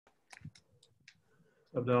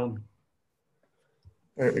What's up, Dalton?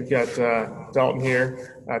 All right, we've got Dalton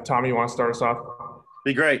here. Tommy, you want to start us off?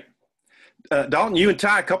 Be great. Dalton, you and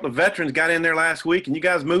Ty, a couple of veterans, got in there last week, and you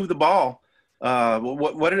guys moved the ball.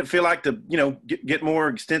 What did it feel like to, get more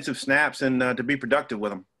extensive snaps and to be productive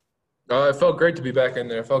with them? It felt great to be back in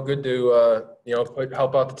there. It felt good to,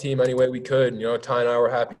 help out the team any way we could. Ty and I were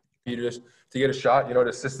happy to get a shot, to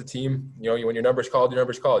assist the team. When your number's called, your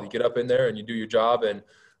number's called. You get up in there and you do your job, and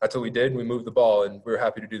that's what we did. We moved the ball, and we were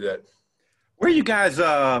happy to do that. Where are you guys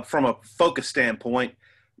from a focus standpoint?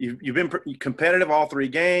 You've been competitive all three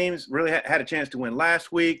games, really had a chance to win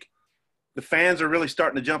last week. The fans are really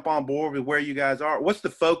starting to jump on board with where you guys are. What's the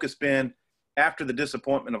focus been after the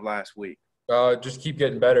disappointment of last week? Just keep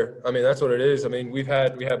getting better. I mean, that's what it is. I mean, we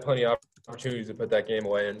had plenty of opportunities to put that game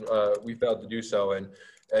away, and we failed to do so.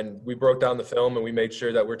 And we broke down the film, and we made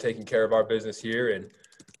sure that we're taking care of our business here. And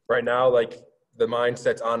right now, the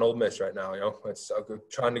mindset's on Ole Miss right now. It's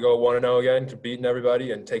trying to go 1-0 again, to beating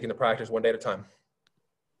everybody and taking the practice one day at a time.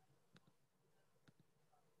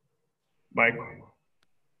 Mike.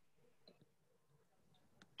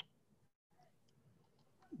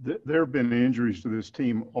 There have been injuries to this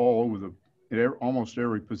team all over almost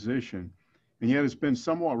every position. And yet it's been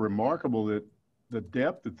somewhat remarkable that the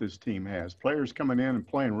depth that this team has. Players coming in and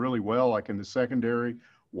playing really well, like in the secondary,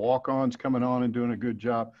 walk-ons coming on and doing a good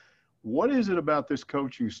job. What is it about this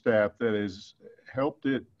coaching staff that has helped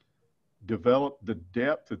it develop the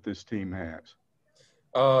depth that this team has?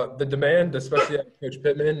 The demand, especially out of Coach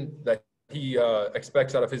Pittman, that he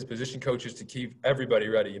expects out of his position coaches to keep everybody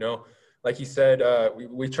ready, Like he said,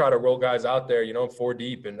 we try to roll guys out there, 4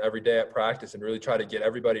 deep and every day at practice and really try to get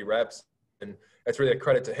everybody reps. And that's really a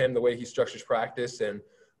credit to him, the way he structures practice and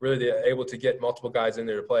really able to get multiple guys in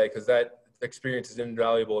there to play, because that experience is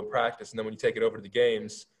invaluable in practice. And then when you take it over to the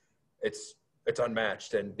games, it's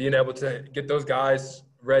unmatched. And being able to get those guys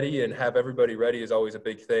ready and have everybody ready is always a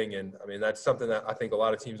big thing. And, I mean, that's something that I think a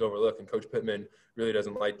lot of teams overlook, and Coach Pittman really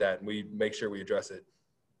doesn't like that, and we make sure we address it.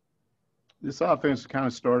 This offense kind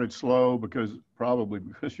of started slow probably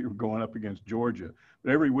because you were going up against Georgia.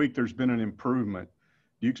 But every week there's been an improvement.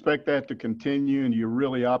 Do you expect that to continue, and you're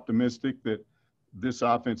really optimistic that this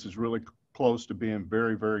offense is really close to being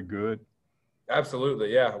very, very good?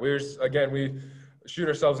 Absolutely, yeah. We shoot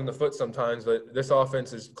ourselves in the foot sometimes, but this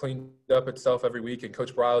offense has cleaned up itself every week, and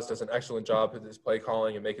Coach Briles does an excellent job with his play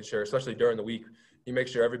calling and making sure, especially during the week, he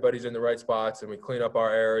makes sure everybody's in the right spots and we clean up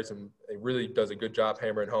our errors, and he really does a good job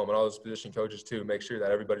hammering home, and all those position coaches too, make sure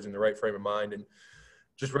that everybody's in the right frame of mind and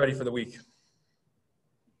just ready for the week.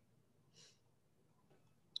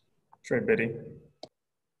 Trey Biddy.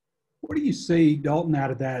 What do you see, Dalton,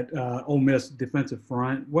 out of that Ole Miss defensive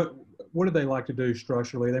front? What do they like to do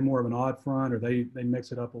structurally? Are they more of an odd front, or they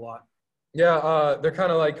mix it up a lot? Yeah, they're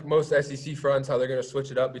kind of like most SEC fronts, how they're going to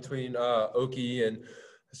switch it up between Okie and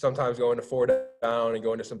sometimes going to 4 down and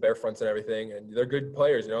going to some bear fronts and everything. And they're good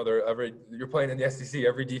players. You're playing in the SEC.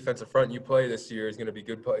 Every defensive front you play this year is going to be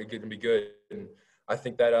good. And I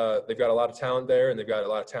think that they've got a lot of talent there, and they've got a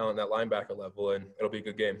lot of talent at that linebacker level, and it'll be a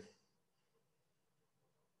good game.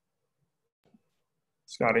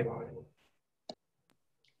 Scotty.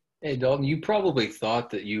 Hey, Dalton, you probably thought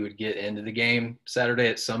that you would get into the game Saturday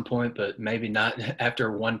at some point, but maybe not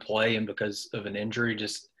after one play and because of an injury.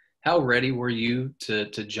 Just how ready were you to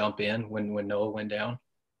jump in when Noah went down?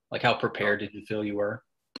 Like, how prepared did you feel you were?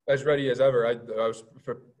 As ready as ever.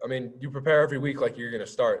 You prepare every week like you're going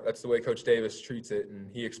to start. That's the way Coach Davis treats it,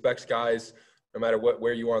 and he expects guys, no matter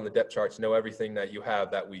where you are on the depth charts, know everything that you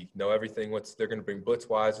have that week. Know everything, they're going to bring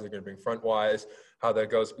blitz-wise, they're going to bring front-wise, how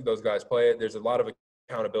that goes, those guys play it. There's a lot of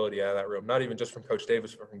accountability out of that room, not even just from Coach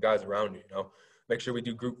Davis, but from guys around you, Make sure we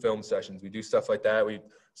do group film sessions. We do stuff like that. We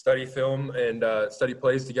study film and study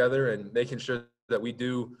plays together, and making sure that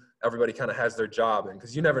everybody kind of has their job. And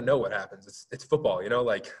because you never know what happens. It's football,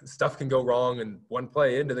 like stuff can go wrong in one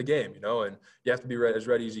play into the game, and you have to be as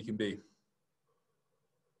ready as you can be.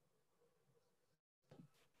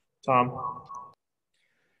 Tom.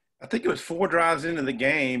 I think it was 4 drives into the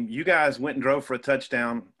game. You guys went and drove for a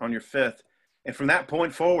touchdown on your 5th. And from that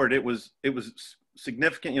point forward, it was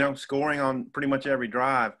significant, scoring on pretty much every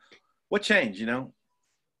drive. What changed,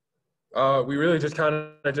 We really just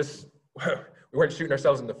we weren't shooting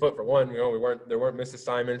ourselves in the foot for one. There weren't missed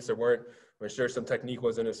assignments. I'm sure some technique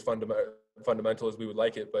wasn't as fundamental as we would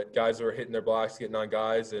like it, but guys were hitting their blocks, getting on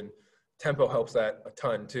guys, and tempo helps that a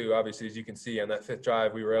ton too. Obviously, as you can see on that 5th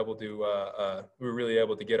drive, we were really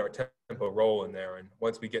able to get our tempo rolling there. And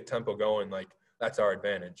once we get tempo going, that's our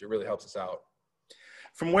advantage. It really helps us out.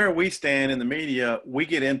 From where we stand in the media, we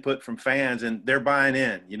get input from fans, and they're buying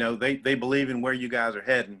in. They believe in where you guys are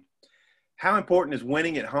heading. how important is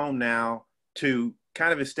winning at home now to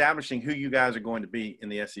kind of establishing who you guys are going to be in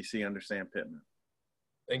the SEC under Sam Pittman?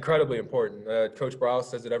 Incredibly important. Coach Browse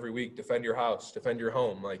says it every week: defend your house, defend your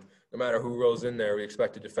home. Like, no matter who rolls in there, we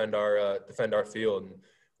expect to defend our field. And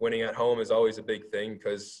winning at home is always a big thing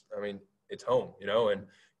because, I mean, it's home, you know, and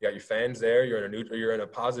you got your fans there. You're in a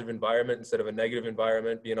positive environment instead of a negative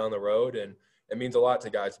environment being on the road, and it means a lot to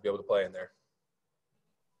guys to be able to play in there.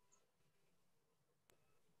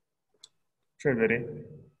 Trey Biddy.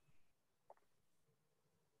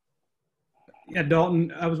 Yeah,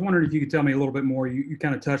 Dalton, I was wondering if you could tell me a little bit more. You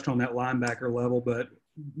kind of touched on that linebacker level, but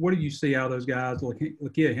what do you see out of those guys?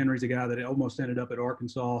 Lakia Henry's a guy that almost ended up at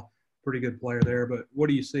Arkansas, pretty good player there, but what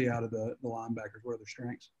do you see out of the linebackers? What are their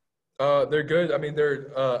strengths? They're good. I mean,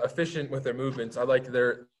 they're efficient with their movements. I like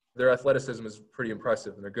their athleticism is pretty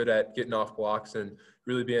impressive, and they're good at getting off blocks and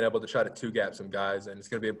really being able to try to two-gap some guys. And it's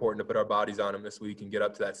going to be important to put our bodies on them this week and get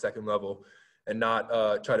up to that second level and not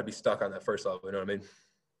try to be stuck on that first level. You know what I mean?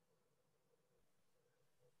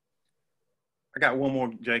 I got one more,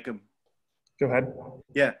 Jacob. Go ahead.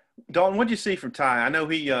 Yeah. Dalton, what did you see from Ty? I know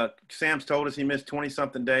Sam's told us he missed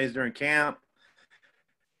 20-something days during camp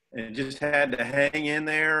and just had to hang in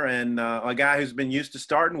there, and a guy who's been used to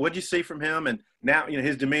starting. What did you see from him? And now, you know,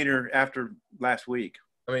 his demeanor after last week.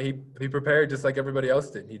 I mean, he prepared just like everybody else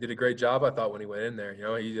did. He did a great job, I thought, when he went in there. You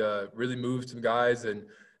know, he really moved some guys, and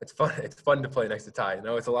it's fun. It's fun to play next to Ty. You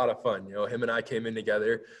know, it's a lot of fun. You know, him and I came in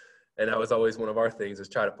together, and that was always one of our things, is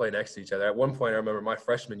try to play next to each other. At one point, I remember my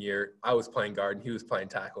freshman year, I was playing guard and he was playing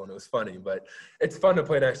tackle, and it was funny. But it's fun to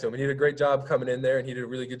play next to him. And he did a great job coming in there, and he did a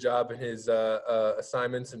really good job in his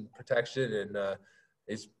assignments and protection. And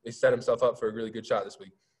he set himself up for a really good shot this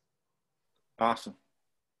week. Awesome.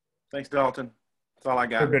 Thanks, Dalton. That's all I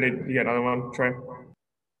got. You got another one, Trey?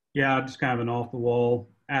 Yeah, just kind of an off the wall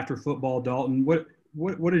after football, Dalton.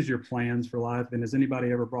 What is your plans for life? And has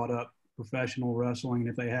anybody ever brought up professional wrestling? And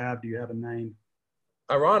if they have, do you have a name?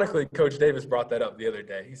 Ironically, Coach Davis brought that up the other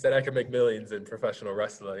day. He said I could make millions in professional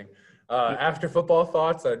wrestling. After football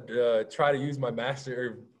thoughts, I'd try to use my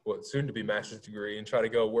soon-to-be master's degree and try to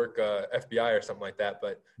go work FBI or something like that.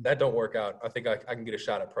 But that don't work out. I think I can get a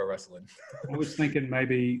shot at pro wrestling. I was thinking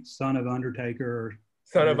maybe son of Undertaker. Or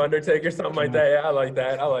son of Undertaker, something like that. Yeah, I like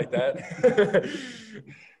that.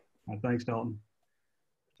 Thanks, Dalton.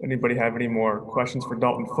 Anybody have any more questions for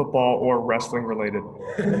Dalton, football or wrestling related? All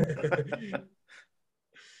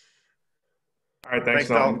right, thanks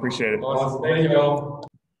Dalton. Appreciate it. Awesome. Thank you all.